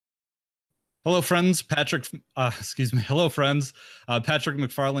Hello, friends. Hello, friends. Patrick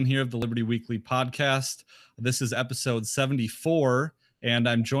McFarland here of the Liberty Weekly podcast. This is episode 74, and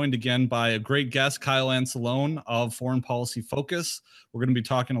I'm joined again by a great guest, Kyle Anzalone of Foreign Policy Focus. We're going to be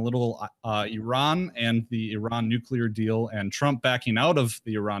talking a little Iran and the Iran nuclear deal and Trump backing out of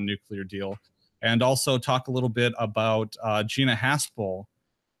the Iran nuclear deal, and also talk a little bit about Gina Haspel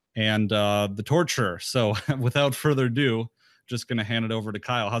and the torture. So without further ado, just going to hand it over to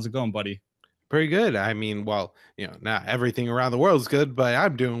Kyle. How's it going, buddy? Pretty good. I mean, well, not everything around the world is good, but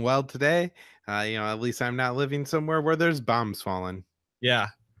I'm doing well today. At least I'm not living somewhere where there's bombs falling. Yeah,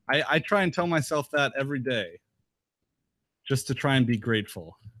 I try and tell myself that every day just to try and be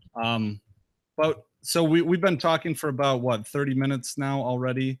grateful. But so we've been talking for about, what, 30 minutes now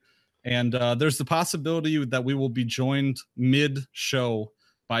already. And there's the possibility that we will be joined mid-show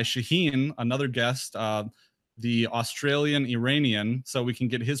by Shaheen, another guest, the Australian Iranian, so we can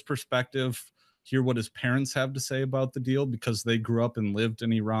get his perspective, hear what his parents have to say about the deal because they grew up and lived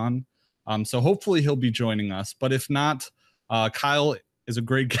in Iran. So hopefully he'll be joining us. But if not, Kyle is a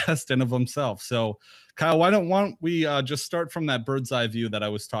great guest in of himself. So Kyle, why don't we just start from that bird's eye view that I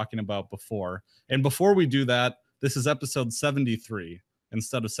was talking about before? And before we do that, this is episode 73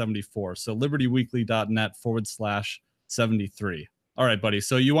 instead of 74. So libertyweekly.net/73. All right, buddy.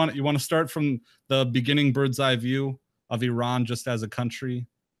 So you want to start from the beginning bird's eye view of Iran just as a country?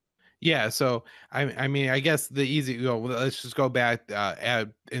 Yeah, so I mean, I guess the easy, let's just go back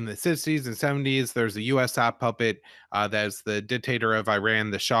in the 60s and 70s. There's a U.S. sock puppet that's the dictator of Iran,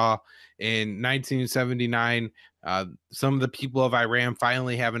 the Shah. In 1979, some of the people of Iran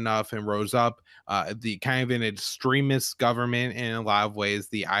finally have enough and rose up. The kind of an extremist government in a lot of ways.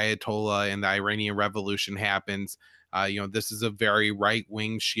 The Ayatollah and the Iranian Revolution happens. This is a very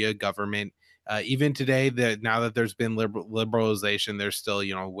right-wing Shia government. Even today, that now that there's been liberalization, there's still,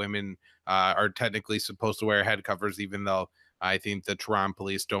 women are technically supposed to wear head covers, even though I think the Tehran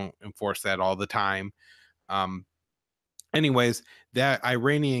police don't enforce that all the time. Anyways, that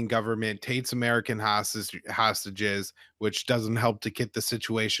Iranian government takes American hostages, which doesn't help to get the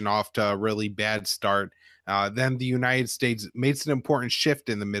situation off to a really bad start. Then the United States makes an important shift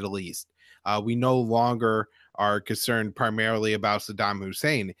in the Middle East. We no longer are concerned primarily about Saddam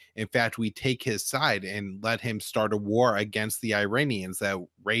Hussein. In fact, we take his side and let him start a war against the Iranians that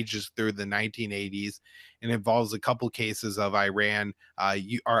rages through the 1980s and involves a couple cases of Iraq,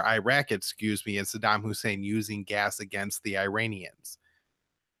 and Saddam Hussein using gas against the Iranians.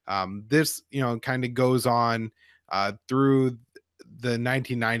 This, kind of goes on through the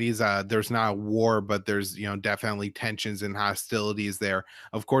 1990s. There's not a war, but there's definitely tensions and hostilities there.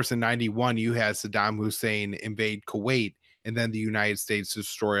 Of course, in 91 you had Saddam Hussein invade Kuwait, and then the United States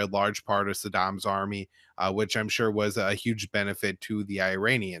destroy a large part of Saddam's army, which I'm sure was a huge benefit to the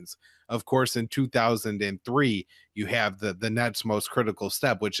Iranians. Of course, in 2003 you have the next most critical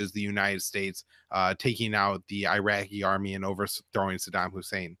step, which is the United States taking out the Iraqi army and overthrowing Saddam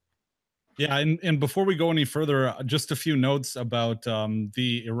Hussein. Yeah, and before we go any further, just a few notes about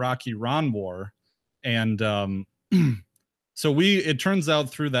the Iraq-Iran war. And so it turns out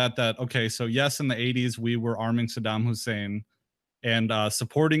through that okay, so yes, in the 80s, we were arming Saddam Hussein and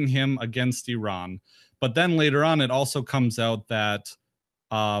supporting him against Iran. But then later on, it also comes out that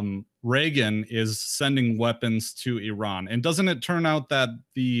Reagan is sending weapons to Iran. And doesn't it turn out that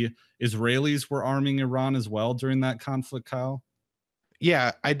the Israelis were arming Iran as well during that conflict, Kyle?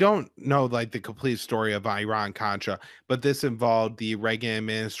 Yeah, I don't know like the complete story of Iran-Contra, but this involved the Reagan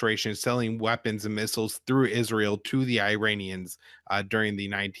administration selling weapons and missiles through Israel to the Iranians during the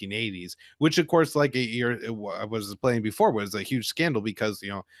 1980s, which of course, like I was playing before, was a huge scandal because,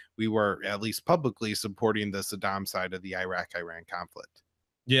 we were at least publicly supporting the Saddam side of the Iraq-Iran conflict.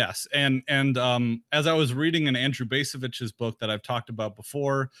 Yes, and as I was reading in Andrew Bacevich's book that I've talked about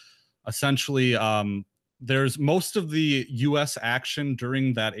before, essentially, there's most of the U.S. action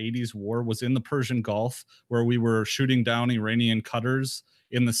during that 80s war was in the Persian Gulf, where we were shooting down Iranian cutters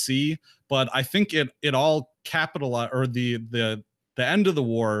in the sea. But I think it all capitalized, or the end of the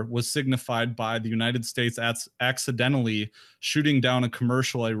war was signified by the United States accidentally shooting down a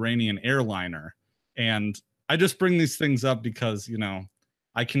commercial Iranian airliner. And I just bring these things up because,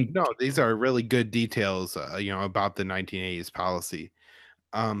 I can. No, these are really good details, about the 1980s policy.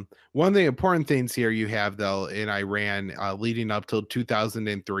 One of the important things here you have, though, in Iran leading up till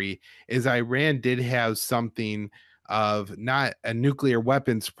 2003 is Iran did have something of not a nuclear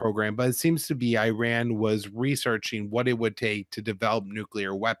weapons program, but it seems to be Iran was researching what it would take to develop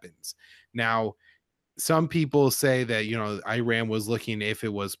nuclear weapons. Now, some people say that, Iran was looking if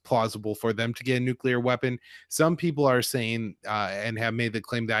it was plausible for them to get a nuclear weapon. Some people are saying and have made the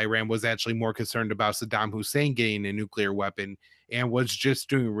claim that Iran was actually more concerned about Saddam Hussein getting a nuclear weapon and was just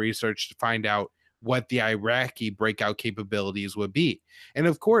doing research to find out what the Iraqi breakout capabilities would be. And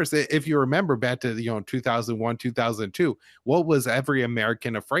of course, if you remember back to 2001, 2002, what was every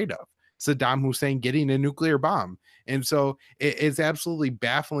American afraid of? Saddam Hussein getting a nuclear bomb. And so it's absolutely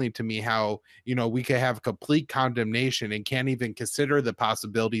baffling to me how, we could have complete condemnation and can't even consider the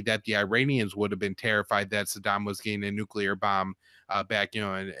possibility that the Iranians would have been terrified that Saddam was getting a nuclear bomb back,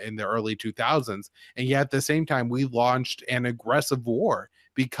 in the early 2000s. And yet at the same time, we launched an aggressive war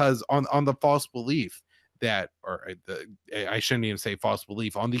because on the false belief that, I shouldn't even say false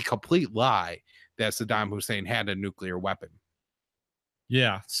belief, on the complete lie that Saddam Hussein had a nuclear weapon.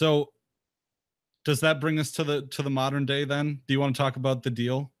 Yeah. So does that bring us to the modern day then? Do you want to talk about the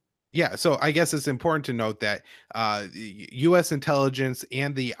deal? Yeah, so I guess it's important to note that U.S. intelligence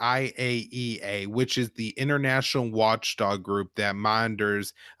and the IAEA, which is the international watchdog group that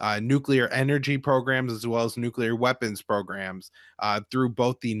monitors nuclear energy programs as well as nuclear weapons programs through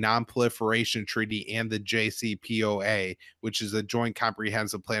both the Non-Proliferation Treaty and the JCPOA, which is a Joint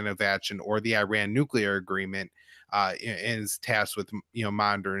Comprehensive Plan of Action, or the Iran Nuclear Agreement, and is tasked with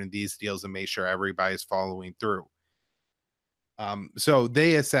monitoring these deals and make sure everybody's following through. So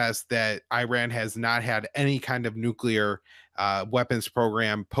they assess that Iran has not had any kind of nuclear weapons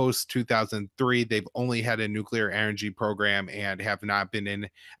program post 2003. They've only had a nuclear energy program and have not been in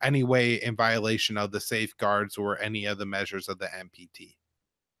any way in violation of the safeguards or any of the measures of the NPT.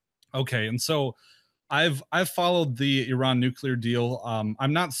 Okay, and so I've followed the Iran nuclear deal.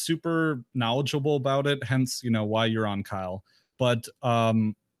 I'm not super knowledgeable about it, hence why you're on, Kyle. But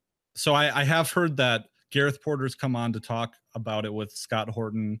so I have heard that Gareth Porter's come on to talk about it with Scott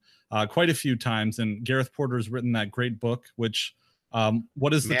Horton quite a few times, and Gareth Porter's written that great book, which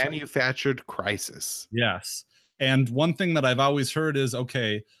what is the Manufactured Crisis? Yes, and one thing that I've always heard is,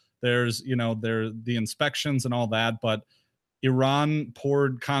 okay, there's the inspections and all that, but Iran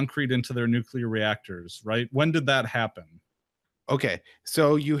poured concrete into their nuclear reactors, right? When did that happen? Okay,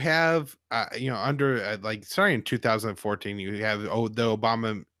 so you have, under like starting in 2014, you have the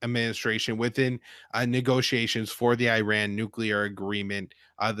Obama administration within negotiations for the Iran nuclear agreement.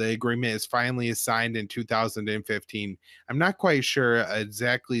 The agreement is finally signed in 2015. I'm not quite sure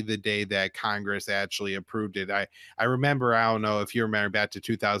exactly the day that Congress actually approved it. I remember, I don't know if you remember back to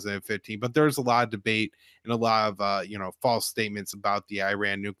 2015, but there's a lot of debate and a lot of false statements about the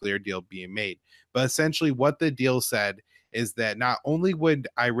Iran nuclear deal being made. But essentially, what the deal said is that not only would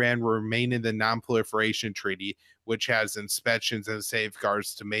Iran remain in the Non-Proliferation Treaty, which has inspections and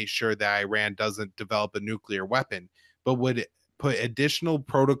safeguards to make sure that Iran doesn't develop a nuclear weapon, but would put additional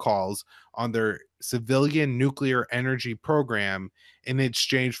protocols on their civilian nuclear energy program in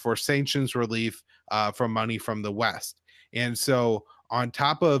exchange for sanctions relief from money from the West. And so on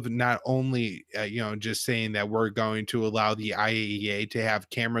top of not only just saying that we're going to allow the IAEA to have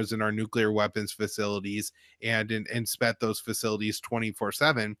cameras in our nuclear weapons facilities and inspect those facilities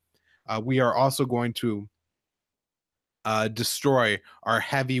 24/7, we are also going to destroy our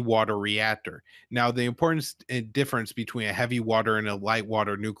heavy water reactor. Now, the important difference between a heavy water and a light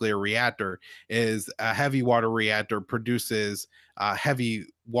water nuclear reactor is a heavy water reactor produces heavy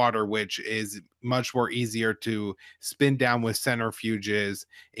water, which is much more easier to spin down with centrifuges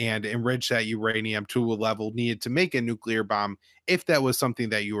and enrich that uranium to a level needed to make a nuclear bomb, if that was something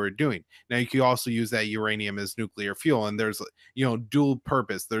that you were doing. Now, you could also use that uranium as nuclear fuel, and there's dual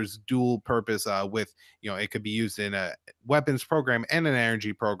purpose. There's dual purpose with it could be used in a weapons program and an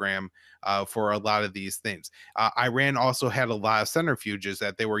energy program for a lot of these things. Iran also had a lot of centrifuges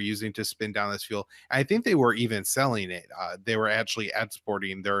that they were using to spin down this fuel. I think they were even selling it. They were actually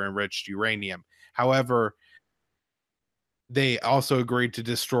exporting their enriched uranium. However, they also agreed to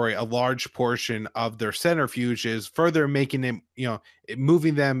destroy a large portion of their centrifuges, further making them,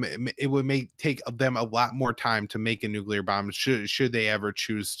 moving them. It would take them a lot more time to make a nuclear bomb, should they ever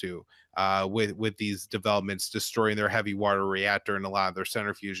choose to, with these developments, destroying their heavy water reactor and a lot of their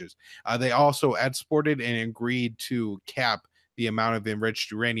centrifuges. They also exported and agreed to cap the amount of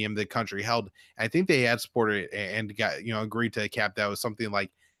enriched uranium the country held. I think they exported and got, agreed to a cap that was something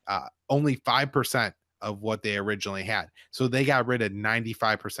like only 5% of what they originally had. So they got rid of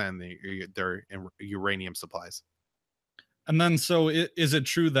 95% of their uranium supplies. And then, so is it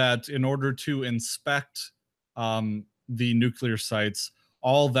true that in order to inspect the nuclear sites,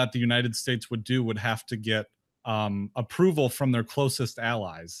 all that the United States would do would have to get approval from their closest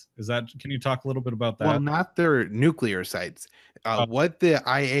allies? Can you talk a little bit about that? Well, not their nuclear sites. Uh, What the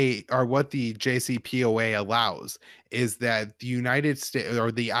IA or what the JCPOA allows is that the United States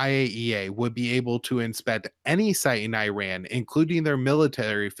or the IAEA would be able to inspect any site in Iran, including their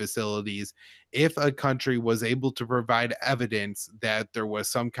military facilities, if a country was able to provide evidence that there was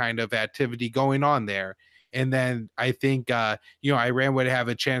some kind of activity going on there. And then I think, Iran would have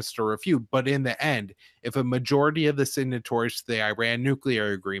a chance to refute. But in the end, if a majority of the signatories to the Iran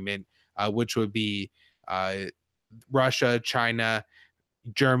nuclear agreement, which would be uh, Russia, China,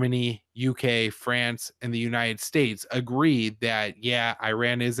 Germany, UK, France, and the United States agree that yeah,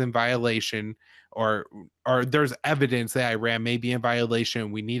 Iran is in violation, or there's evidence that Iran may be in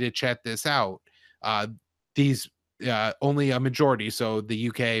violation. We need to check this out. Uh, these only a majority, so the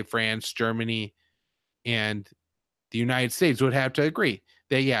UK, France, Germany, and the United States would have to agree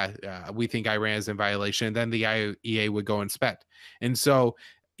that, yeah, we think Iran is in violation. And then the IAEA would go inspect. And so,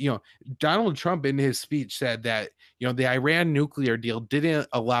 Donald Trump in his speech said that, the Iran nuclear deal didn't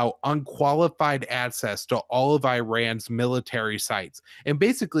allow unqualified access to all of Iran's military sites. And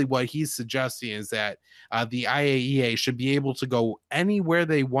basically, what he's suggesting is that the IAEA should be able to go anywhere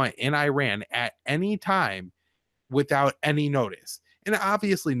they want in Iran at any time without any notice. And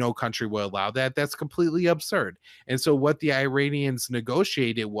obviously, no country will allow that. That's completely absurd. And so, what the Iranians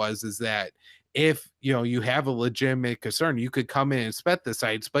negotiated is that if you have a legitimate concern, you could come in and inspect the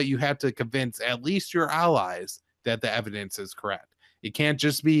sites, but you have to convince at least your allies that the evidence is correct. It can't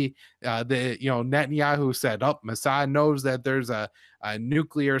just be Netanyahu said, "Oh, Mossad knows that there's a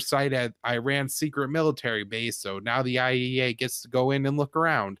nuclear site at Iran's secret military base, so now the IAEA gets to go in and look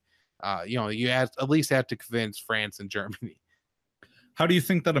around." You at least have to convince France and Germany. How do you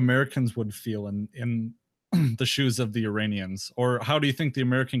think that Americans would feel in the shoes of the Iranians? Or how do you think the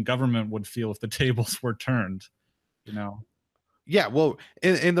American government would feel if the tables were turned? Yeah, well,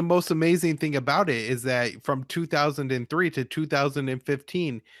 and the most amazing thing about it is that from 2003 to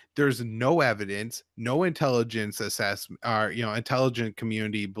 2015, there's no evidence, no intelligence assessment, or intelligent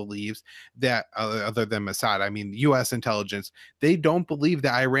community believes that other than Mossad, I mean, U.S. intelligence, they don't believe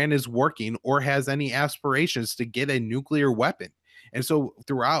that Iran is working or has any aspirations to get a nuclear weapon. And so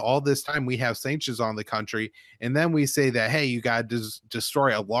throughout all this time, we have sanctions on the country, and then we say that, hey, you got to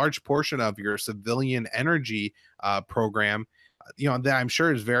destroy a large portion of your civilian energy program. That I'm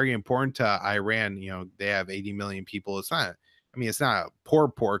sure is very important to Iran. They have 80 million people. It's not a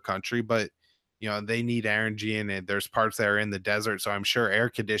poor country, but they need energy, and there's parts that are in the desert. So I'm sure air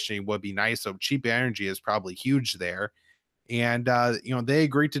conditioning would be nice. So cheap energy is probably huge there. And they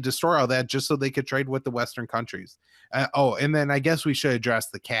agreed to destroy all that just so they could trade with the Western countries. And then I guess we should address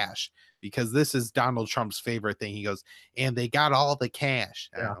the cash, because this is Donald Trump's favorite thing. He goes, and they got all the cash.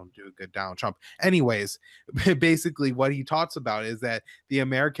 Yeah. I don't do a good Donald Trump. Anyways, basically what he talks about is that the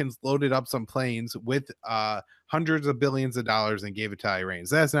Americans loaded up some planes with hundreds of billions of dollars and gave it to Iranians.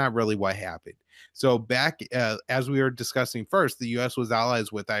 That's not really what happened. So back as we were discussing first, the U.S. was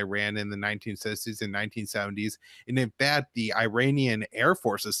allies with Iran in the 1960s and 1970s. And in fact, the Iranian Air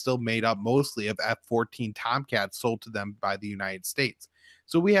Force is still made up mostly of F-14 Tomcats sold to them by the United States.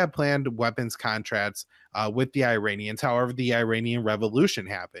 So we have planned weapons contracts with the Iranians. However, the Iranian Revolution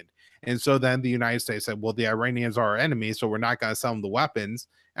happened. And so then the United States said, well, the Iranians are our enemy, so we're not going to sell them the weapons.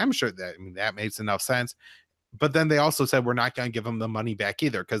 I'm sure that makes enough sense. But then they also said we're not going to give them the money back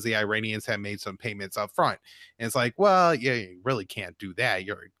either, because the Iranians had made some payments up front. And it's like, well, yeah, you really can't do that.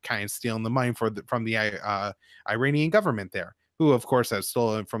 You're kind of stealing the money from the Iranian government there, who, of course, has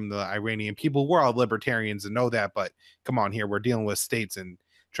stolen from the Iranian people. We're all libertarians and know that. But come on here, we're dealing with states and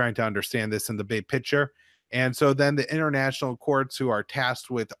trying to understand this in the big picture. And so then the international courts who are tasked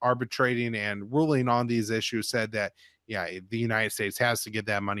with arbitrating and ruling on these issues said that, yeah, the United States has to give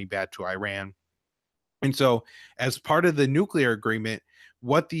that money back to Iran. And so, as part of the nuclear agreement,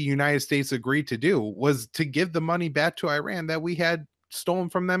 what the United States agreed to do was to give the money back to Iran that we had stolen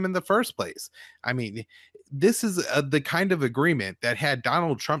from them in the first place. I mean, this is the kind of agreement that had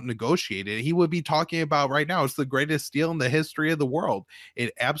Donald Trump negotiated, he would be talking about right now. It's the greatest deal in the history of the world.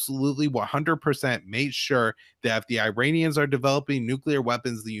 It absolutely 100% made sure that if the Iranians are developing nuclear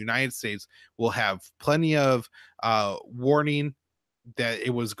weapons, the United States will have plenty of warning that it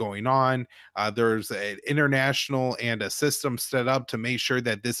was going on. There's an international and a system set up to make sure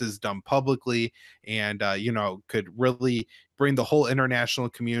that this is done publicly, and could really bring the whole international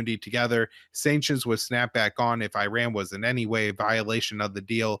community together. Sanctions would snap back on if Iran was in any way a violation of the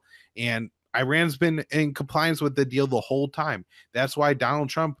deal, and Iran's been in compliance with the deal the whole time. That's why Donald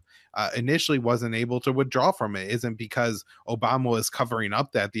Trump initially wasn't able to withdraw from it. Isn't because Obama was covering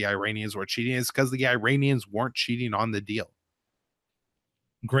up that the Iranians were cheating. It's because the Iranians weren't cheating on the deal.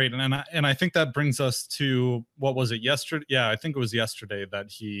 Great, and I think that brings us to, what was it, yesterday? Yeah, I think it was yesterday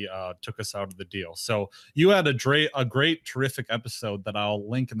that he took us out of the deal. So you had a great, terrific episode that I'll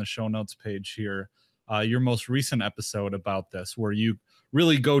link in the show notes page here. Your most recent episode about this, where you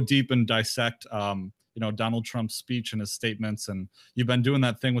really go deep and dissect, Donald Trump's speech and his statements, and you've been doing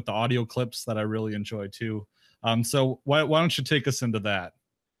that thing with the audio clips that I really enjoy too. So why don't you take us into that?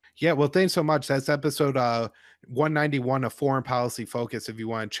 Yeah, well, thanks so much. That's episode 191 of Foreign Policy Focus, if you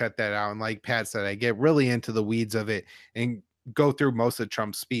want to check that out. And like Pat said, I get really into the weeds of it and go through most of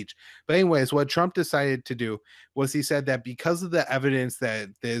Trump's speech. But anyways, what Trump decided to do was he said that because of the evidence that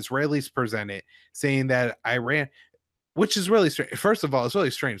the Israelis presented, saying that Iran, which is really strange. First of all, it's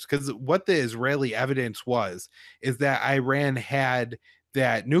really strange because what the Israeli evidence was is that Iran had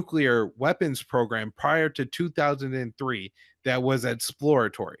that nuclear weapons program prior to 2003 that was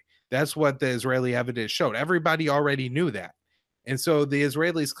exploratory. That's what the Israeli evidence showed. Everybody already knew that. And so the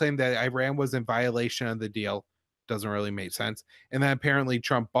Israelis claimed that Iran was in violation of the deal. Doesn't really make sense. And then apparently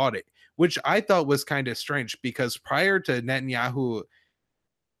Trump bought it, which I thought was kind of strange because prior to Netanyahu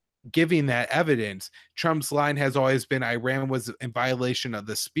giving that evidence, Trump's line has always been Iran was in violation of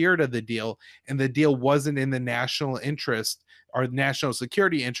the spirit of the deal, and the deal wasn't in the national interest or national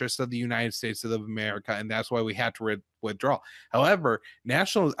security interest of the United States of America, and that's why we had to withdraw. However, I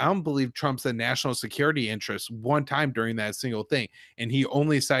don't believe Trump said national security interest one time during that single thing, and he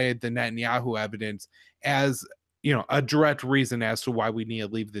only cited the Netanyahu evidence as a direct reason as to why we need to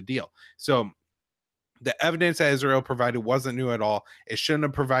leave the deal. So the evidence that Israel provided wasn't new at all. It shouldn't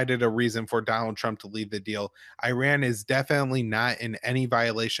have provided a reason for Donald Trump to leave the deal. Iran is definitely not in any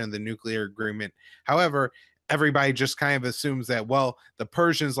violation of the nuclear agreement. However, everybody just kind of assumes that, well, the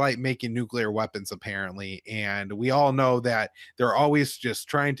Persians like making nuclear weapons, apparently. And we all know that they're always just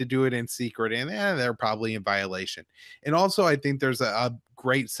trying to do it in secret, and they're probably in violation. And also, I think there's a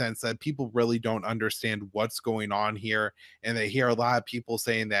great sense that people really don't understand what's going on here. And they hear a lot of people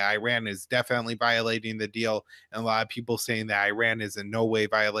saying that Iran is definitely violating the deal, and a lot of people saying that Iran is in no way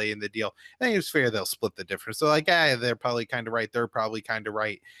violating the deal. I think it's fair they'll split the difference. So, like, they're probably kind of right. They're probably kind of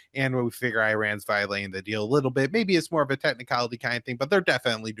right. And we figure Iran's violating the deal a little bit. Maybe it's more of a technicality kind of thing, but they're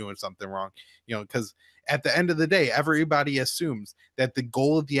definitely doing something wrong, because at the end of the day, everybody assumes that the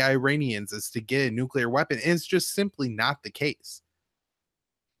goal of the Iranians is to get a nuclear weapon. And it's just simply not the case.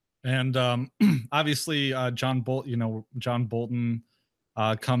 And obviously, John Bolton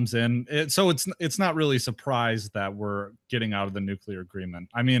comes in. So it's not really a surprise that we're getting out of the nuclear agreement.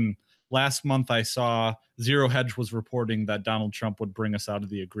 I mean, last month I saw Zero Hedge was reporting that Donald Trump would bring us out of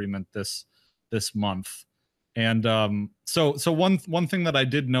the agreement this month. And so one thing that I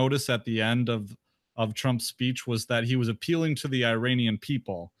did notice at the end of Trump's speech was that he was appealing to the Iranian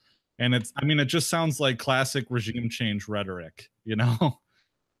people. And it just sounds like classic regime change rhetoric,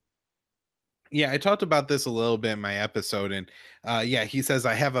 Yeah, I talked about this a little bit in my episode, and he says,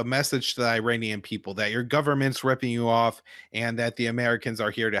 I have a message to the Iranian people that your government's ripping you off and that the Americans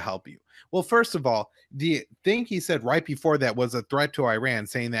are here to help you. Well, first of all, the thing he said right before that was a threat to Iran,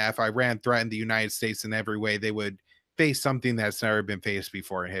 saying that if Iran threatened the United States in every way, they would face something that's never been faced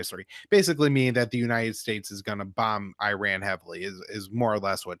before in history. Basically meaning that the United States is going to bomb Iran heavily is more or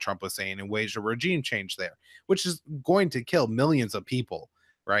less what Trump was saying, and wage a regime change there, which is going to kill millions of people,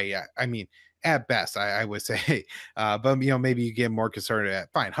 right? I mean, at best, I would say, but maybe you get more concerned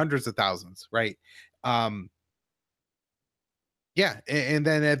at fine, hundreds of thousands, right? And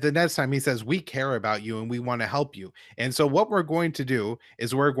then at the next time he says, we care about you and we want to help you. And so what we're going to do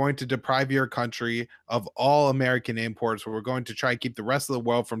is we're going to deprive your country of all American imports. We're going to try to keep the rest of the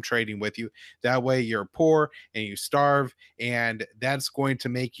world from trading with you. That way you're poor and you starve, and that's going to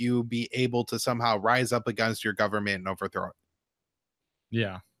make you be able to somehow rise up against your government and overthrow it.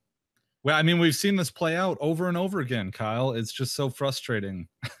 Yeah. Well, I mean, we've seen this play out over and over again, Kyle. It's just so frustrating.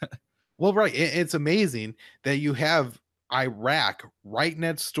 Well, right. It's amazing that you have Iraq right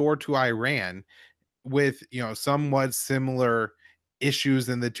next door to Iran with, somewhat similar issues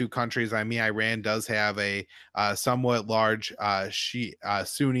in the two countries. I mean, Iran does have a somewhat large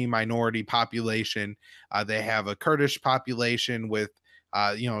Sunni minority population. They have a Kurdish population with,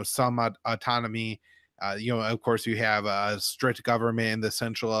 some autonomy. Of course, you have a strict government in the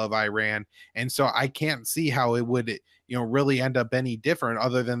central of Iran. And so I can't see how it would, really end up any different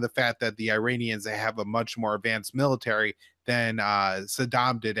other than the fact that the Iranians have a much more advanced military than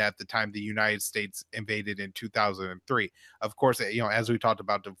Saddam did at the time the United States invaded in 2003. Of course, as we talked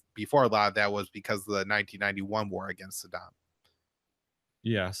about before, a lot of that was because of the 1991 war against Saddam.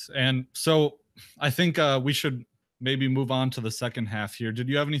 Yes. And so I think we should maybe move on to the second half here. Did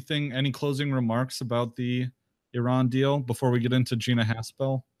you have any closing remarks about the Iran deal before we get into Gina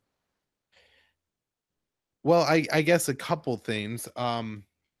Haspel? Well, I guess a couple things.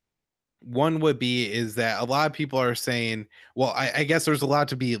 One would be is that a lot of people are saying, well, I guess there's a lot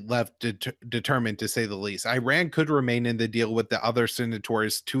to be left determined, to say the least. Iran could remain in the deal with the other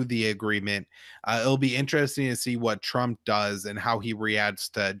signatories to the agreement. It'll be interesting to see what Trump does and how he reacts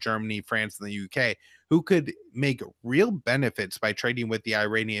to Germany, France, and the UK, who could make real benefits by trading with the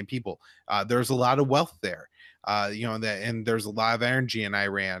Iranian people. There's a lot of wealth there, and there's a lot of energy in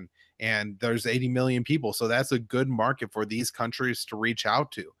Iran, and there's 80 million people, so that's a good market for these countries to reach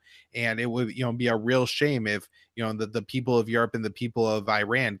out to. And it would be a real shame if the people of Europe and the people of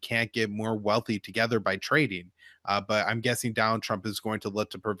Iran can't get more wealthy together by trading. But I'm guessing Donald Trump is going to look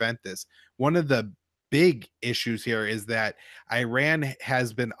to prevent this. One of the big issues here is that Iran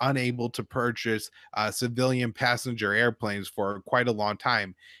has been unable to purchase civilian passenger airplanes for quite a long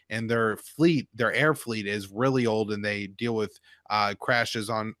time, and their air fleet is really old, and they deal with crashes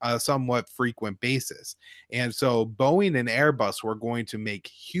on a somewhat frequent basis. And so Boeing and Airbus were going to make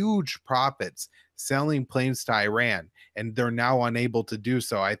huge profits selling planes to Iran, and they're now unable to do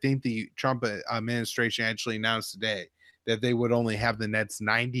so. I think the Trump administration actually announced today that they would only have the next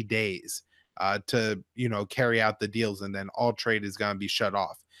 90 days to carry out the deals, and then all trade is going to be shut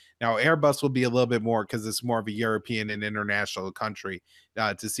off. Now Airbus will be a little bit more because it's more of a European and international country,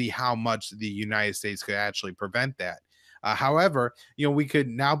 to see how much the United States could actually prevent that. However, we could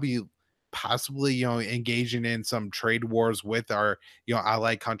now be possibly engaging in some trade wars with our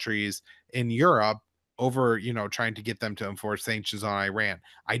allied countries in Europe over trying to get them to enforce sanctions on Iran.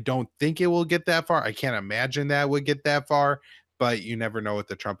 I don't think it will get that far. I can't imagine that would get that far, but you never know with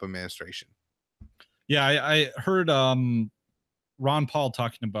the Trump administration. Yeah, I heard Ron Paul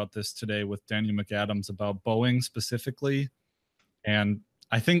talking about this today with Daniel McAdams about Boeing specifically, and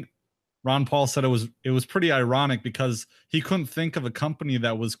I think Ron Paul said it was pretty ironic because he couldn't think of a company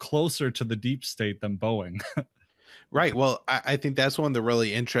that was closer to the deep state than Boeing. Right. Well, I think that's one of the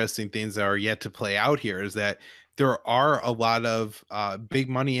really interesting things that are yet to play out here is that there are a lot of big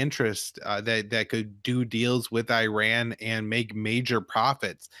money interest that could do deals with Iran and make major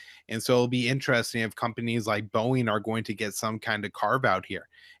profits. And so it'll be interesting if companies like Boeing are going to get some kind of carve out here.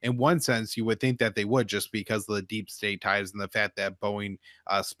 In one sense, you would think that they would, just because of the deep state ties and the fact that Boeing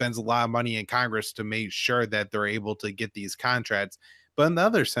spends a lot of money in Congress to make sure that they're able to get these contracts. But in the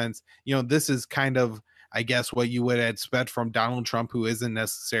other sense, this is kind of, I guess, what you would expect from Donald Trump, who isn't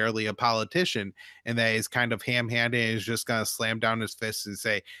necessarily a politician, and that is kind of ham-handed and is just going to slam down his fist and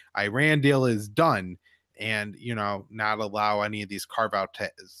say, Iran deal is done, and, not allow any of these carve-out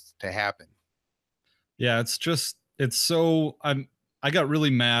to happen. Yeah, I got really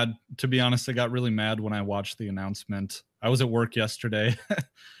mad, to be honest. I got really mad when I watched the announcement. I was at work yesterday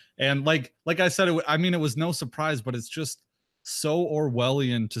and like I said, it was no surprise, but it's just so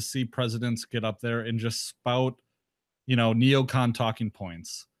Orwellian to see presidents get up there and just spout, neocon talking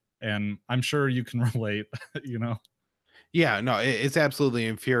points. And I'm sure you can relate, Yeah, no, it's absolutely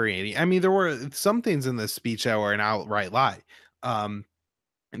infuriating. I mean, there were some things in the speech that were an outright lie. Um,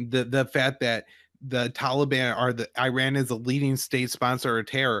 the fact that the Taliban or the Iran is a leading state sponsor of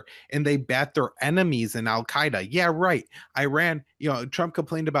terror, and they bat their enemies in Al Qaeda. Yeah, right. Iran, Trump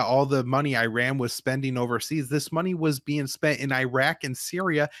complained about all the money Iran was spending overseas. This money was being spent in Iraq and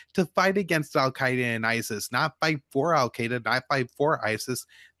Syria to fight against Al Qaeda and ISIS, not fight for Al Qaeda, not fight for ISIS.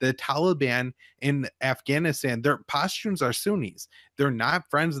 The Taliban in Afghanistan, their Pashtuns are Sunnis. They're not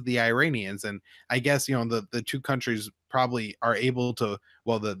friends of the Iranians. And I guess, the two countries probably are able to,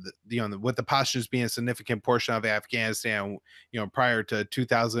 well, with the Pashtuns being a significant portion of Afghanistan, prior to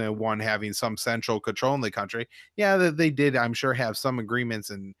 2001 having some central control in the country. Yeah, they did, I'm sure, have some agreements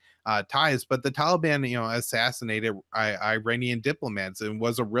and ties, but the Taliban, assassinated Iranian diplomats and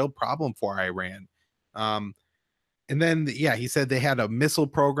was a real problem for Iran. And then, yeah, he said they had a missile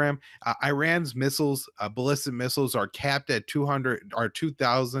program. Iran's missiles, ballistic missiles, are capped at 200 or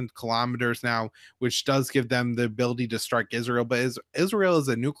 2,000 kilometers now, which does give them the ability to strike Israel. But Israel is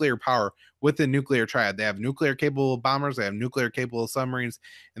a nuclear power with a nuclear triad. They have nuclear capable bombers, they have nuclear capable submarines,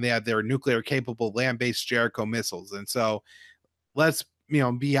 and they have their nuclear capable land based Jericho missiles. And so let's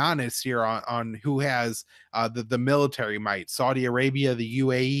be honest here on who has the military might. Saudi Arabia, the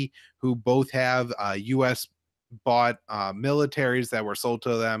UAE, who both have U.S. bought militaries that were sold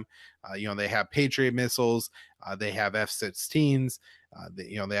to them. They have Patriot missiles, they have F-16s,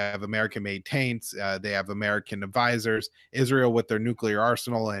 they have American-made tanks, they have American advisors. Israel with their nuclear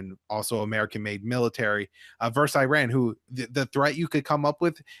arsenal and also American-made military versus Iran, who the threat you could come up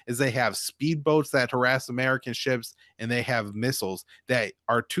with is they have speedboats that harass American ships, and they have missiles that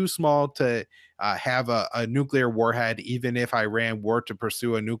are too small to have a nuclear warhead, even if Iran were to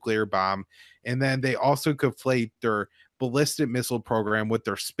pursue a nuclear bomb. And then they also conflate their ballistic missile program with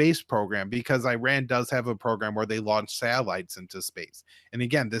their space program, because Iran does have a program where they launch satellites into space. And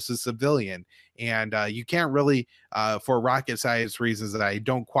again, this is civilian, and you can't really, for rocket science reasons that I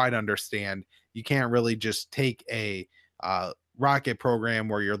don't quite understand, you can't really just take a rocket program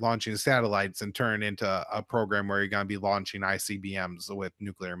where you're launching satellites and turn it into a program where you're going to be launching ICBMs with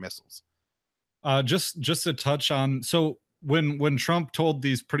nuclear missiles. Just to touch on, so when Trump told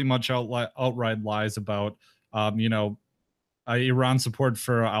these pretty much outright lies about you know, Iran support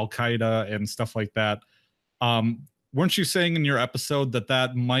for Al Qaeda and stuff like that, weren't you saying in your episode that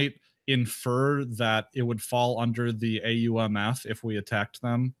that might infer that it would fall under the AUMF if we attacked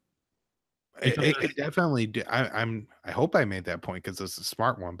them? It could definitely do. I hope I made that point because it's a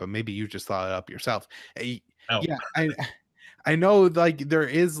smart one, but maybe you just thought it up yourself. Oh, Yeah, I know, like, there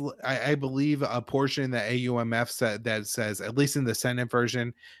is, I believe, a portion that AUMF said that says, at least in the Senate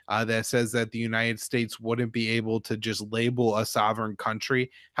version, that says that the United States wouldn't be able to just label a sovereign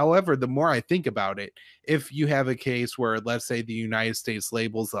country. However, the more I think about it, if you have a case where, let's say, the United States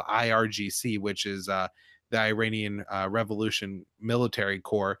labels the IRGC, which is the Iranian Revolution Military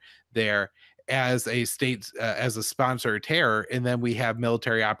Corps, there as a state, as a sponsor of terror, and then we have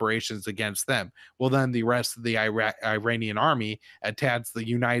military operations against them. Well, then the rest of the Iranian army attacks the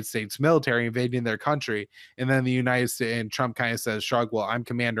United States military, invading their country, and then the United States, and Trump kind of says, "Shrug. Well, I'm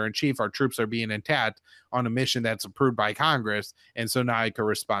commander in chief. Our troops are being attacked on a mission that's approved by Congress, and so now I can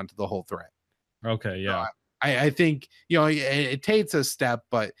respond to the whole threat." okay, yeah. I think, it takes a step,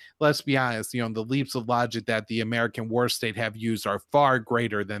 but let's be honest, the leaps of logic that the American war state have used are far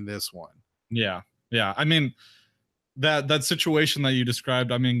greater than this one. Yeah. Yeah. I mean, that situation that you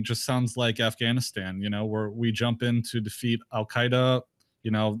described, I mean, just sounds like Afghanistan, where we jump in to defeat Al Qaeda,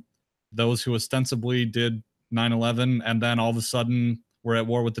 those who ostensibly did 9/11, and then all of a sudden we're at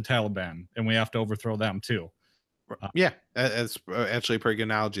war with the Taliban and we have to overthrow them too. Yeah, that's actually a pretty good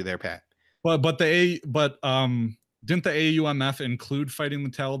analogy there, Pat. But didn't the AUMF include fighting the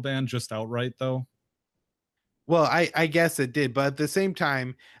Taliban just outright though? Well, I guess it did, but at the same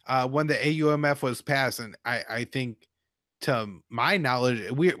time, when the AUMF was passed, and I think, to my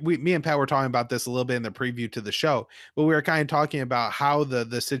knowledge, me and Pat were talking about this a little bit in the preview to the show, but we were kind of talking about how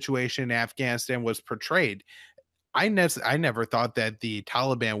the situation in Afghanistan was portrayed. I never thought that the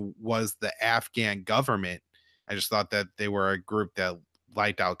Taliban was the Afghan government. I just thought that they were a group that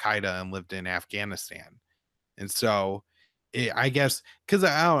liked Al Qaeda and lived in Afghanistan. And so, I guess, because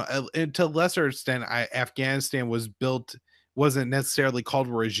I don't, to a lesser extent, Afghanistan wasn't necessarily called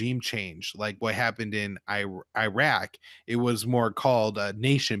regime change like what happened in Iraq. It was more called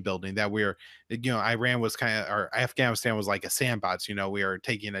nation building. That Iran was or Afghanistan was like a sandbox. We are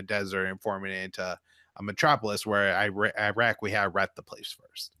taking a desert and forming it into a metropolis, where Iraq, we had to wreck the place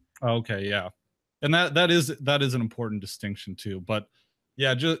first. Okay, yeah, and that is an important distinction too. But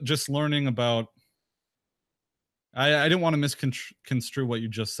yeah, just learning about. I didn't want to misconstrue what you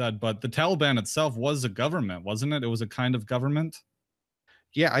just said, but the Taliban itself was a government, wasn't it? It was a kind of government.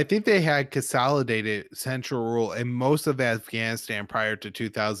 Yeah, I think they had consolidated central rule in most of Afghanistan prior to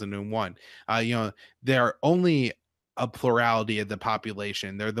 2001. They're only a plurality of the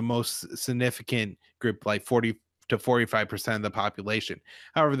population. They're the most significant group, like 40 to 45% of the population.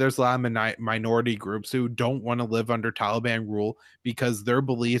 However, there's a lot of minority groups who don't want to live under Taliban rule because their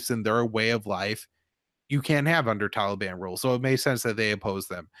beliefs and their way of life you can't have under Taliban rule. So it makes sense that they oppose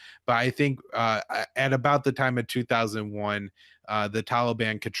them. But I think at about the time of 2001, the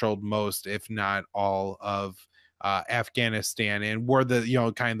Taliban controlled most, if not all, of Afghanistan, and were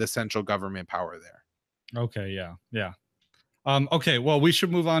the kind of the central government power there. Okay, yeah, yeah. Okay, well, we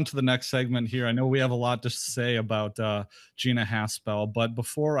should move on to the next segment here. I know we have a lot to say about Gina Haspel, but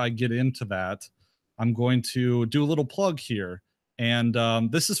before I get into that, I'm going to do a little plug here. And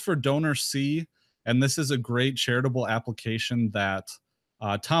this is for Donor C. And this is a great charitable application that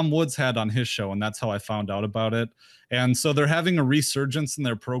Tom Woods had on his show, and that's how I found out about it. And so they're having a resurgence in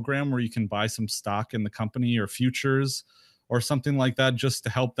their program where you can buy some stock in the company or futures or something like that, just to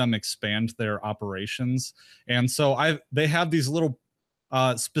help them expand their operations. And so they have these little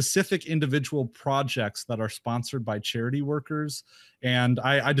specific individual projects that are sponsored by charity workers. And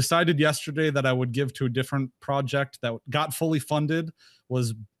I decided yesterday that I would give to a different project that got fully funded,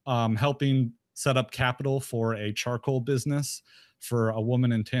 was helping set up capital for a charcoal business for a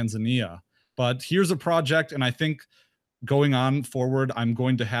woman in Tanzania. But here's a project, and I think going on forward, I'm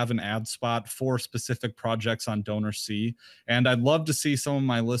going to have an ad spot for specific projects on Donor C. And I'd love to see some of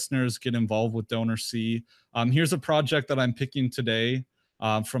my listeners get involved with Donor C. Here's a project that I'm picking today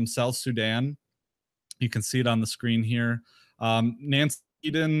from South Sudan. You can see it on the screen here. Nancy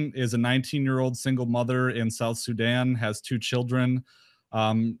Kiden is a 19-year-old single mother in South Sudan, has 2 children.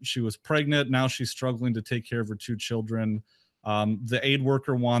 She was pregnant. Now she's struggling to take care of her 2 children. The aid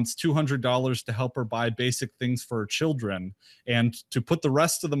worker wants $200 to help her buy basic things for her children and to put the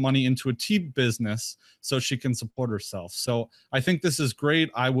rest of the money into a tea business so she can support herself. So I think this is great.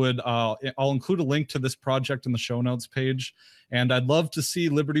 I'll include a link to this project in the show notes page, and I'd love to see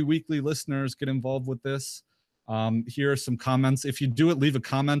Liberty Weekly listeners get involved with this. Here are some comments. If you do it, leave a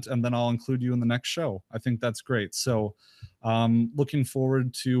comment, and then I'll include you in the next show. I think that's great. So looking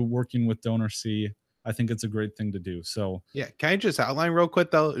forward to working with DonorSee. I think it's a great thing to do. So Yeah, can I just outline real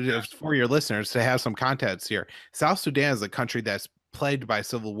quick though, just for your listeners to have some context here? South Sudan is a country that's plagued by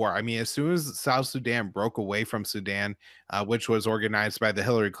civil war. I mean, as soon as South Sudan broke away from Sudan, which was organized by the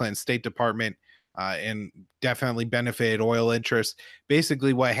Hillary Clinton State Department, and definitely benefited oil interests.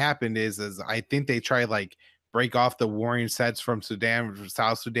 Basically, what happened is I think they tried like break off the warring sets from Sudan, from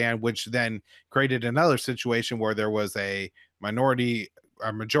South Sudan, which then created another situation where there was a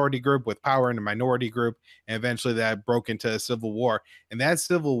majority group with power and a minority group, and eventually that broke into a civil war. And that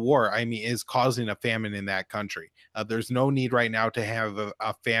civil war, I mean, is causing a famine in that country. There's no need right now to have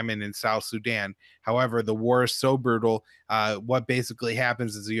a famine in South Sudan. However, the war is so brutal. What basically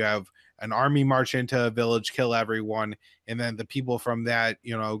happens is you have an army march into a village, kill everyone, and then the people from that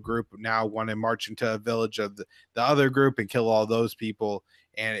group now want to march into a village of the other group and kill all those people,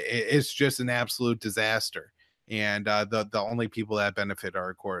 and it's just an absolute disaster. And the only people that benefit are,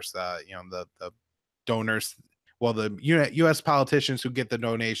 of course, the donors, well, the U.S. politicians who get the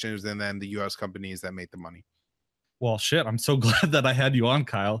donations, and then the U.S. companies that make the money. Well, shit, I'm so glad that I had you on,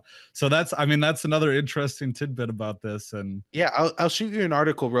 Kyle. So that's another interesting tidbit about this. And yeah, I'll shoot you an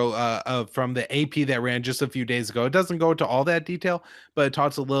article from the AP that ran just a few days ago. It doesn't go into all that detail, but it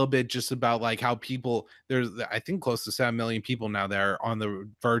talks a little bit just about like how there's I think close to 7 million people now that are on the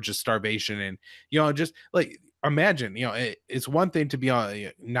verge of starvation. And just like imagine, it's one thing to be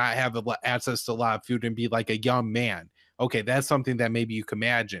on not have access to a lot of food and be like a young man. Okay, that's something that maybe you can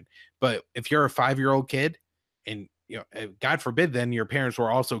imagine. But if you're a 5-year-old kid, and God forbid, then your parents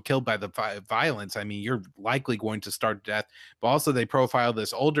were also killed by the violence, I mean, you're likely going to starve to death. But also, they profile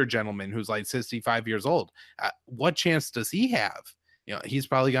this older gentleman who's like 65 years old. What chance does he have? He's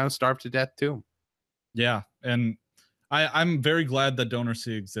probably going to starve to death too. Yeah, and I'm very glad that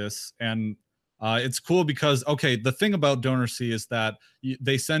DonorSee exists, and it's cool because the thing about DonorSee is that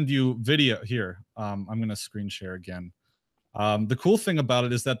they send you video here. I'm going to screen share again. The cool thing about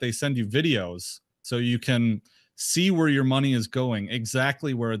it is that they send you videos so you can see where your money is going,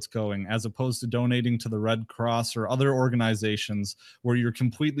 exactly where it's going, as opposed to donating to the Red Cross or other organizations where you're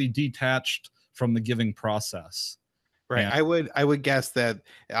completely detached from the giving process. Right. And I would guess that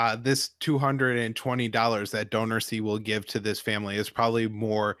this $220 that DonorSee will give to this family is probably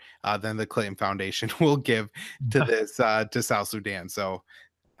more than the Clinton Foundation will give to this to South Sudan. So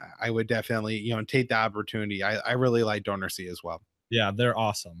I would definitely take the opportunity. I really like DonorSee as well. Yeah, they're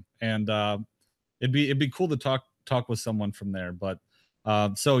awesome, and it'd be cool to talk with someone from there. But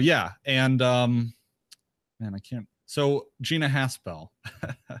so yeah, and man, I can't. So Gina Haspel,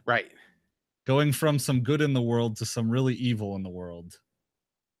 right, going from some good in the world to some really evil in the world.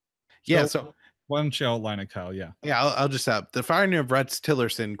 Yeah. So why don't you outline it, Kyle? Yeah. Yeah, I'll just the firing of Rex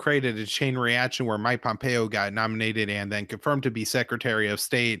Tillerson created a chain reaction where Mike Pompeo got nominated and then confirmed to be Secretary of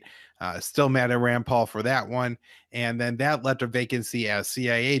State. Still mad at Rand Paul for that one. And then that left a vacancy as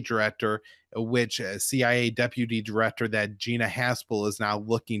CIA director, which CIA deputy director that Gina Haspel is now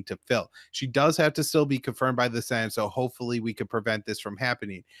looking to fill. She does have to still be confirmed by the Senate, so hopefully we could prevent this from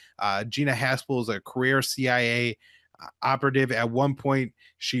happening. Gina Haspel is a career CIA operative. At one point,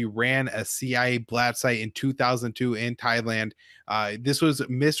 she ran a CIA black site in 2002 in Thailand. This was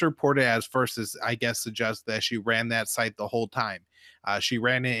misreported as first, as I guess suggests that she ran that site the whole time. She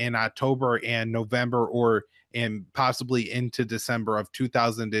ran it in October and November, and possibly into December of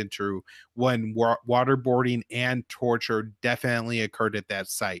 2002, when waterboarding and torture definitely occurred at that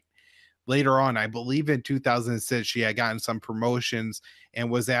site. Later on, I believe in 2006, she had gotten some promotions and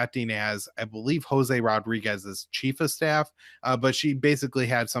was acting as, I believe, Jose Rodriguez's chief of staff, but she basically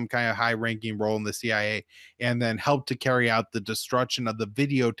had some kind of high-ranking role in the CIA, and then helped to carry out the destruction of the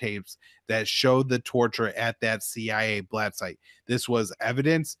videotapes that showed the torture at that CIA black site. This was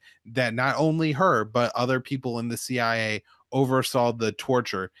evidence that not only her, but other people in the CIA oversaw the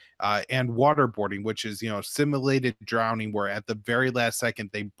torture and waterboarding, which is simulated drowning, where at the very last second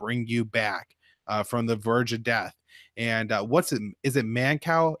they bring you back from the verge of death. And what's it? Is it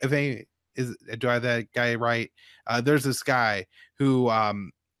Mancow? Do I have that guy right? There's this guy who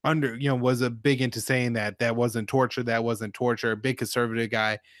was a big into saying that that wasn't torture, a big conservative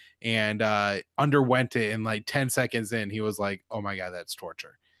guy, and underwent it, in like 10 seconds in he was like, oh my god, that's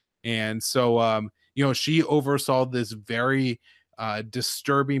torture. And so she oversaw this very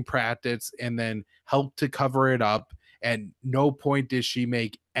disturbing practice and then helped to cover it up. At no point did she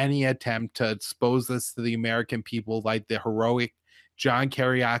make any attempt to expose this to the American people like the heroic John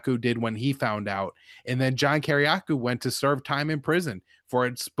Kiriakou did when he found out. And then John Kiriakou went to serve time in prison for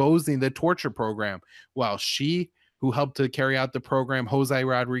exposing the torture program, while she, who helped to carry out the program, Jose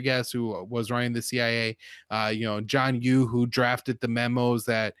Rodriguez, who was running the CIA, John Yoo, who drafted the memos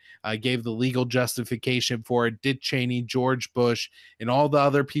that gave the legal justification for it, Dick Cheney, George Bush, and all the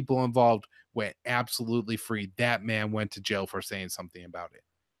other people involved went absolutely free. That man went to jail for saying something about it.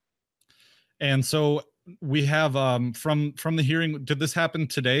 And so we have from the hearing, did this happen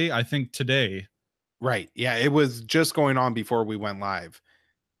today? I think today. Right. Yeah, it was just going on before we went live.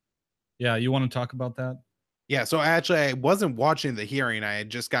 Yeah, you want to talk about that? Yeah, so actually, I wasn't watching the hearing. I had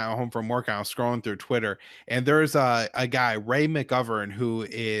just gotten home from work and I was scrolling through Twitter, and there's a guy, Ray McGovern, who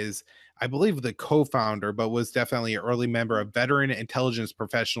is, I believe, the co-founder, but was definitely an early member of Veteran Intelligence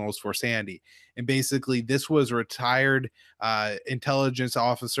Professionals for Sandy. And basically, this was retired intelligence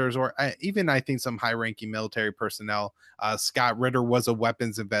officers, or even I think some high-ranking military personnel. Scott Ritter was a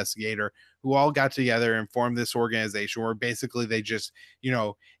weapons investigator, who all got together and formed this organization where basically they just,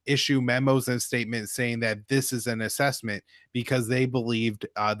 issue memos and statements saying that this is an assessment, because they believed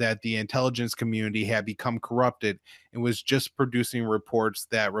that the intelligence community had become corrupted and was just producing reports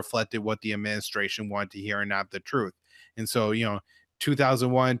that reflected what the administration wanted to hear and not the truth. And so,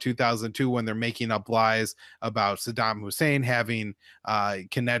 2001, 2002, when they're making up lies about Saddam Hussein having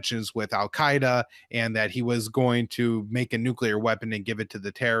connections with Al Qaeda and that he was going to make a nuclear weapon and give it to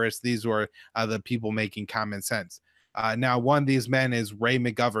the terrorists, these were the people making common sense. Now, one of these men is Ray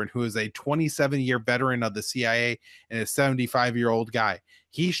McGovern, who is a 27-year veteran of the CIA and a 75-year-old guy.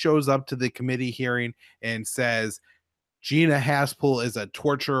 He shows up to the committee hearing and says, Gina Haspel is a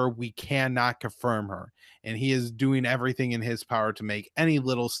torturer. We cannot confirm her. And he is doing everything in his power to make any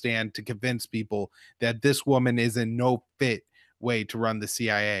little stand to convince people that this woman is in no fit way to run the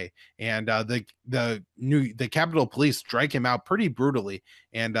CIA. And the Capitol Police strike him out pretty brutally.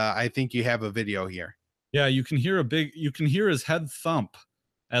 And I think you have a video here. Yeah, you can hear his head thump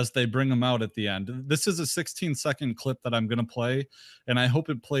as they bring him out at the end. This is a 16-second clip that I'm going to play, and I hope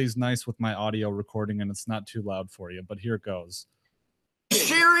it plays nice with my audio recording and it's not too loud for you, but here it goes.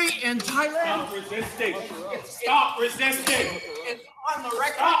 Syria and Thailand. Stop resisting. Stop resisting. It's on the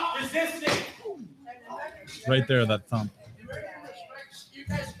record. Stop resisting. Right there, that thump. You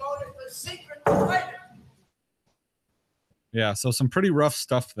guys voted for secret fighter. Yeah, so some pretty rough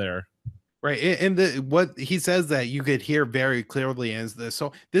stuff there. Right. And what he says that you could hear very clearly is this.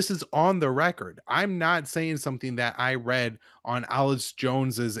 So this is on the record. I'm not saying something that I read on Alex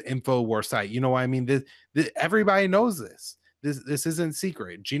Jones's InfoWars site. You know what I mean? This everybody knows this. This isn't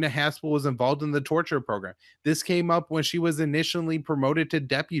secret. Gina Haspel was involved in the torture program. This came up when she was initially promoted to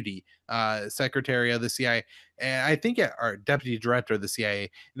deputy secretary of the CIA, and I think or deputy director of the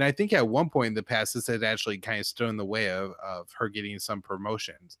CIA. And I think at one point in the past, this had actually kind of stood in the way of her getting some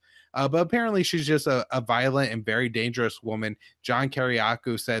promotions. But apparently, she's just a violent and very dangerous woman. John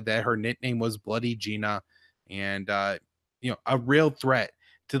Kiriakou said that her nickname was Bloody Gina, and a real threat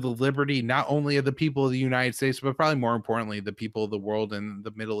to the liberty, not only of the people of the United States, but probably more importantly, the people of the world and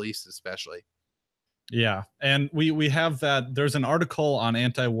the Middle East, especially. Yeah. And we have that. There's an article on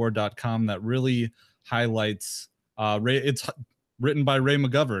antiwar.com that really highlights it's written by Ray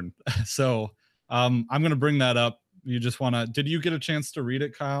McGovern. So I'm going to bring that up. You just want to, did you get a chance to read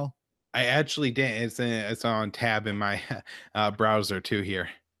it, Kyle? I actually did. It's on tab in my browser too here.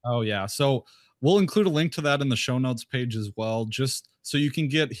 Oh yeah. So we'll include a link to that in the show notes page as well, just so you can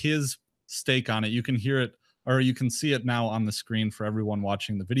get his stake on it. You can hear it, or you can see it now on the screen for everyone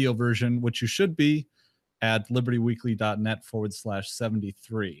watching the video version, which you should be at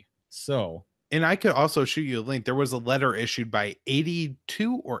libertyweekly.net/73. So, and I could also shoot you a link. There was a letter issued by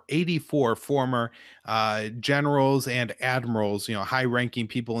 82 or 84 former generals and admirals, high-ranking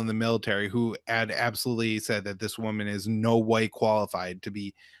people in the military, who had absolutely said that this woman is no way qualified to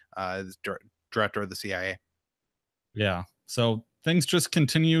be director of the CIA. Yeah. So things just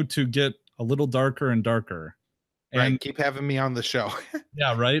continue to get a little darker and darker. And right, keep having me on the show.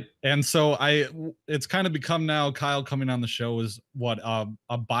 Yeah, right. And so it's kind of become now, Kyle coming on the show is what,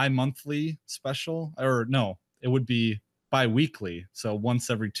 a bi-monthly special, or no, it would be bi-weekly. So once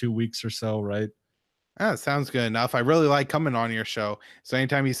every 2 weeks or so, right? That sounds good enough. I really like coming on your show. So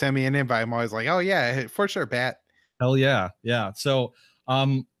anytime you send me an invite, I'm always like, oh yeah, for sure, Pat. Hell yeah. Yeah. So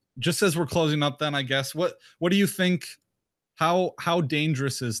just as we're closing up, then I guess what do you think? How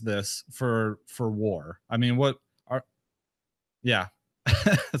dangerous is this for war? I mean, what are yeah.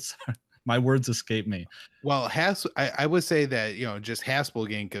 Sorry, my words escape me. Well, I would say that, just Haspel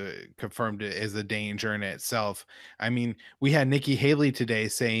getting confirmed as a danger in itself. I mean, we had Nikki Haley today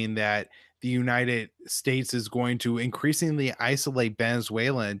saying that the United States is going to increasingly isolate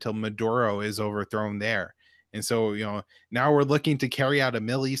Venezuela until Maduro is overthrown there. And so, now we're looking to carry out a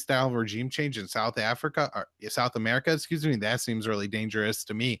Middle East style regime change in South America, excuse me. That seems really dangerous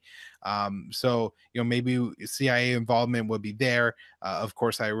to me. So, maybe CIA involvement would be there. Of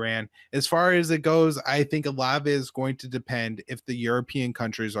course, Iran. As far as it goes, I think a lot of it is going to depend if the European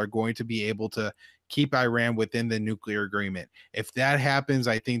countries are going to be able to keep Iran within the nuclear agreement. If that happens,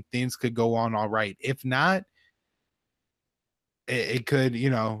 I think things could go on all right. If not, it could,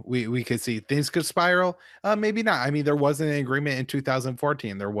 we could see things could spiral. Maybe not. I mean, there wasn't an agreement in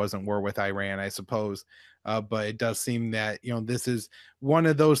 2014. There wasn't war with Iran, I suppose. But it does seem that, this is one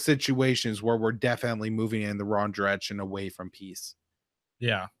of those situations where we're definitely moving in the wrong direction away from peace.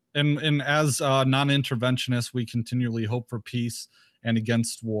 Yeah. And as non-interventionists, we continually hope for peace and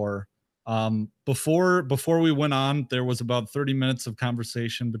against war. Before we went on, there was about 30 minutes of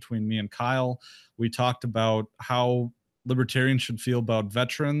conversation between me and Kyle. We talked about how libertarians should feel about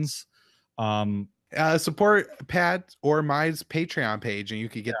veterans. Support Pat or my's Patreon page, and you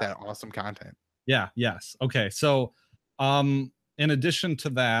could get that awesome content. Yeah. Yes. Okay. So, in addition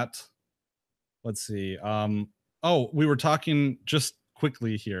to that, let's see. We were talking just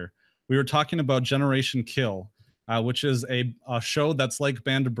quickly here. We were talking about Generation Kill, which is a show that's like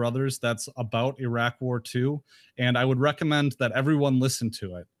Band of Brothers that's about Iraq War II. And I would recommend that everyone listen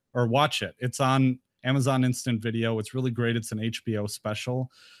to it or watch it. It's on Amazon Instant Video. It's really great. It's an HBO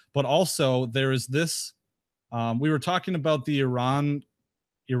special. But also there is this, we were talking about the Iraq-Iran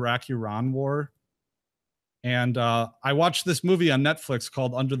war. And I watched this movie on Netflix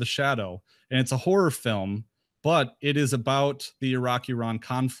called Under the Shadow. And it's a horror film, but it is about the Iraq-Iran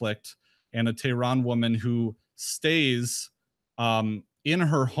conflict and a Tehran woman who stays in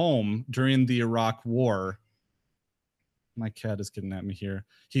her home during the Iraq war. My cat is getting at me here.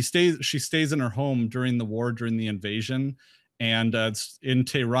 She stays in her home during the war, during the invasion, and it's in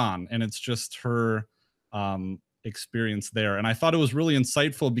Tehran, and it's just her experience there. And I thought it was really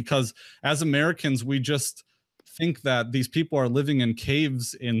insightful because as Americans, we just think that these people are living in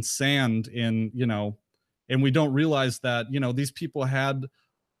caves in sand and we don't realize that, these people had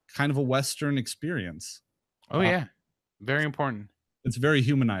kind of a Western experience. Oh yeah. Very important. It's very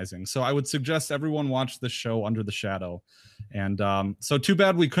humanizing. So I would suggest everyone watch this show, Under the Shadow. And so too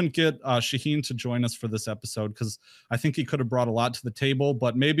bad we couldn't get Shaheen to join us for this episode, because I think he could have brought a lot to the table,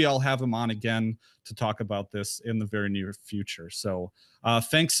 but maybe I'll have him on again to talk about this in the very near future. So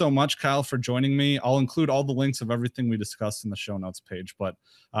thanks so much, Kyle, for joining me. I'll include all the links of everything we discussed in the show notes page, but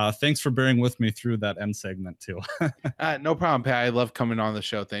thanks for bearing with me through that end segment too. No problem, Pat. I love coming on the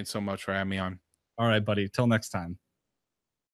show. Thanks so much for having me on. All right, buddy. Till next time.